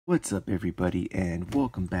What's up everybody, and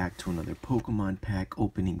welcome back to another Pokemon pack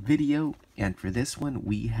opening video. And for this one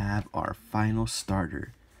we have our final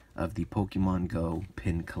starter of the Pokemon Go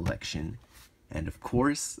pin collection. And of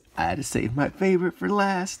course I had to save my favorite for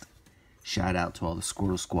last. Shout out to all the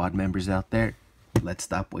Squirtle squad members out there. Let's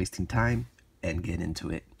stop wasting time and get into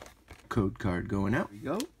it. Code card going out. Here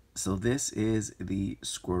we go. So this is the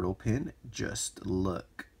Squirtle pin. Just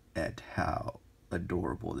look at how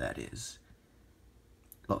adorable that is.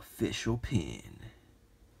 Official pin.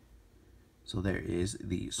 So there is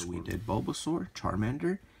the we did Bulbasaur,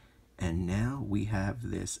 Charmander, and now we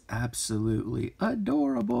have this absolutely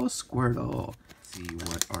adorable Squirtle. Let's see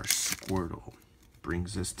what our Squirtle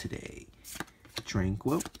brings us today.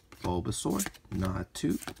 Tranquil, Bulbasaur,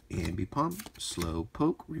 Natu, Ambipom,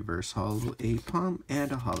 Slowpoke, Reverse Hollow Apom,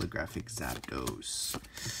 and a holographic Zapdos.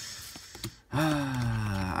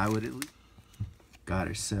 I would at least got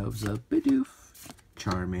ourselves a Bidoof,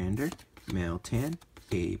 Charmander, Meltan,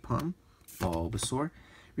 Apom, Bulbasaur,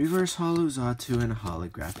 Reverse Hollow Xatu, and a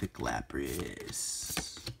holographic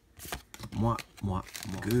Lapras. Mwah, mwah,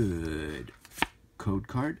 mwah. Good. Code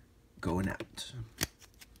card going out.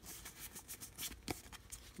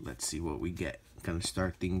 Let's see what we get. Gonna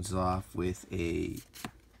start things off with a,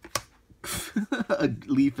 a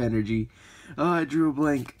Leaf Energy. Oh, I drew a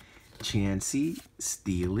blank. Chansey,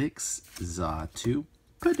 Steelix, Xatu,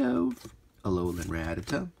 Pidove, Alolan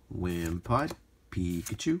Rattata, Wimpod,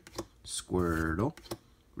 Pikachu, Squirtle,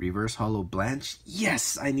 Reverse Hollow Blanche.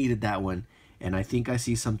 Yes, I needed that one. And I think I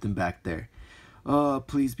see something back there. Oh,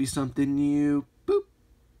 please be something new. Boop,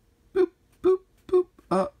 boop, boop, boop.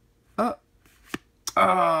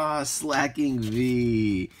 Slacking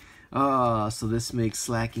V. So this makes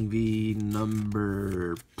Slacking V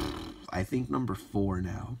number, I think number 4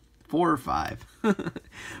 now. 4 or 5. But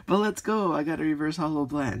let's go. I got a Reverse Hollow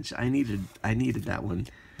Blanche. I needed that one.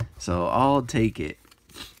 So I'll take it.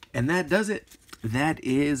 And that does it. That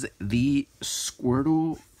is the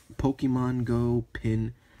Squirtle Pokemon Go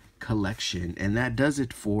pin collection. And that does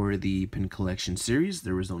it for the pin collection series.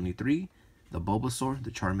 There was only 3. The Bulbasaur, the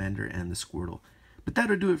Charmander, and the Squirtle. But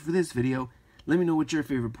that'll do it for this video. Let me know what your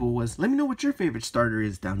favorite pool was. Let me know what your favorite starter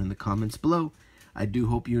is down in the comments below. I do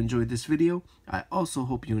hope you enjoyed this video. I also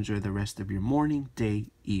hope you enjoy the rest of your morning, day,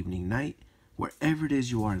 evening, night, wherever it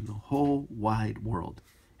is you are in the whole wide world.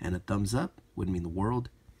 And a thumbs up would mean the world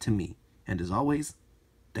to me. And as always,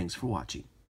 thanks for watching.